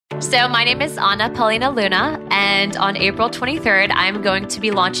So my name is Ana Paulina Luna, and on April 23rd, I'm going to be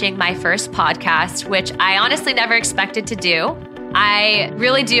launching my first podcast, which I honestly never expected to do. I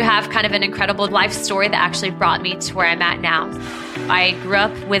really do have kind of an incredible life story that actually brought me to where I'm at now. I grew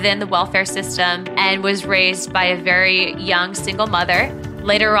up within the welfare system and was raised by a very young single mother.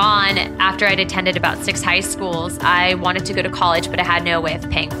 Later on, after I'd attended about 6 high schools, I wanted to go to college, but I had no way of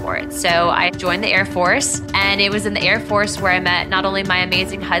paying for it. So I joined the Air Force, and it was in the Air Force where I met not only my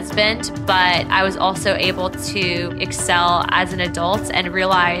amazing husband, but I was also able to excel as an adult and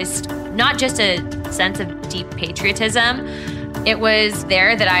realized not just a sense of deep patriotism. It was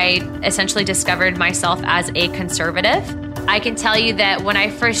there that I essentially discovered myself as a conservative. I can tell you that when I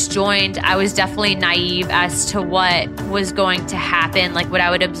first joined, I was definitely naive as to what was going to happen, like what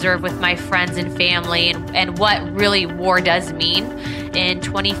I would observe with my friends and family and what really war does mean. In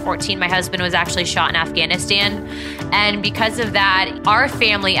 2014, my husband was actually shot in Afghanistan. And because of that, our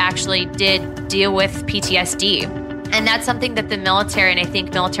family actually did deal with PTSD. And that's something that the military, and I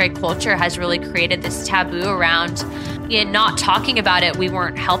think military culture has really created this taboo around. In not talking about it, we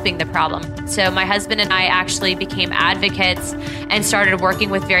weren't helping the problem. So my husband and I actually became advocates and started working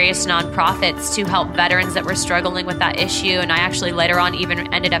with various nonprofits to help veterans that were struggling with that issue. And I actually later on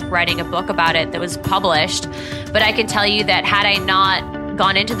even ended up writing a book about it that was published. But I can tell you that had I not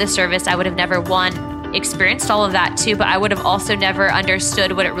gone into the service, I would have never experienced all of that too, but I would have also never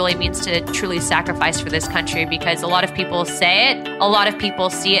understood what it really means to truly sacrifice for this country, because a lot of people say it, a lot of people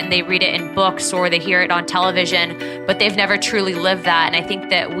see it and they read it in books or they hear it on television, but they've never truly lived that. And I think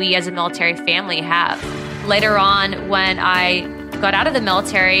that we as a military family have. Later on, when I got out of the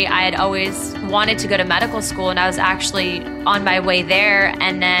military, I had always wanted to go to medical school, and I was actually on my way there.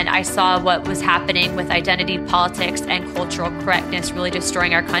 And then I saw what was happening with identity politics and cultural correctness really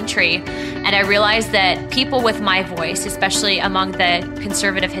destroying our country. And I realized that people with my voice, especially among the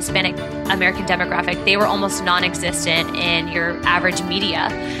conservative Hispanic American demographic, they were almost non-existent in your average media.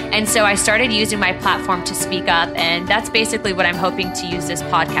 And so I started using my platform to speak up. And that's basically what I'm hoping to use this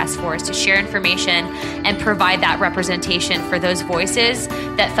podcast for, is to share information and provide that representation for those voices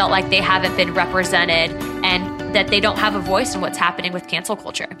that felt like they haven't been represented and that they don't have a voice in what's happening with cancel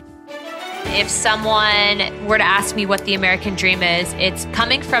culture. If someone were to ask me what the American dream is, it's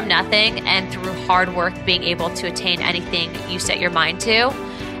coming from nothing and through hard work being able to attain anything you set your mind to.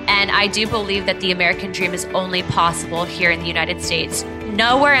 And I do believe that the American dream is only possible here in the United States.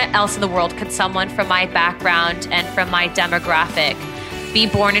 Nowhere else in the world could someone from my background and from my demographic be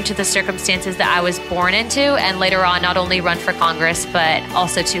born into the circumstances that I was born into, and later on not only run for Congress, but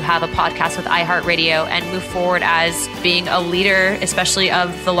also to have a podcast with iHeartRadio and move forward as being a leader, especially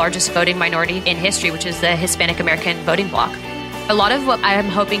of the largest voting minority in history, which is the Hispanic American voting bloc. A lot of what I'm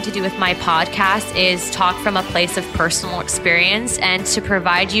hoping to do with my podcast is talk from a place of personal experience and to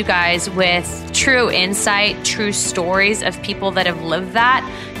provide you guys with true insight, true stories of people that have lived that,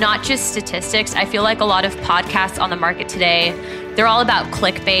 not just statistics. I feel like a lot of podcasts on the market today, they're all about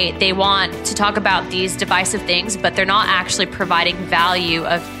clickbait. They want to talk about these divisive things, but they're not actually providing value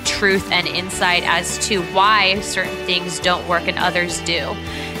of truth and insight as to why certain things don't work and others do.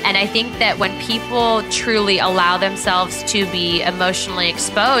 And I think that when people truly allow themselves to be emotionally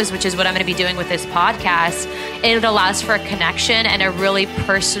exposed, which is what I'm going to be doing with this podcast, it allows for a connection and a really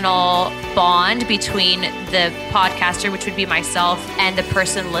personal bond between the podcaster, which would be myself, and the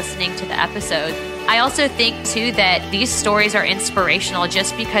person listening to the episode. I also think too that these stories are inspirational.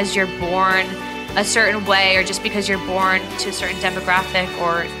 Just because you're born a certain way or just because you're born to a certain demographic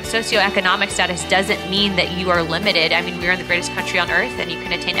or socioeconomic status doesn't mean that you are limited. I mean, we're in the greatest country on earth and you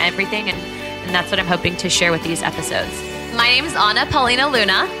can attain everything, and that's what I'm hoping to share with these episodes. My name is Ana Paulina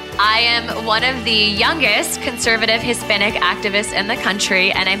Luna. I am one of the youngest conservative Hispanic activists in the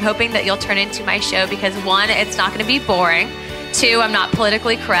country, and I'm hoping that you'll turn into my show because 1, it's not going to be boring. 2, I'm not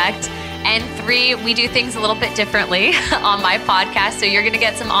politically correct. And 3, we do things a little bit differently on my podcast. So you're going to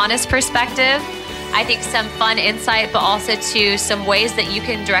get some honest perspective, I think some fun insight, but also to some ways that you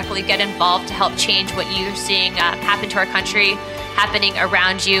can directly get involved to help change what you're seeing happen to our country, happening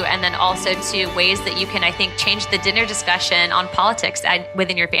around you, and then also to ways that you can, I think, change the dinner discussion on politics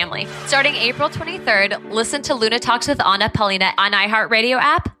within your family. Starting April 23rd, listen to Luna Talks with Ana Paulina on iHeartRadio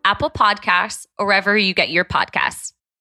app, Apple Podcasts, or wherever you get your podcasts.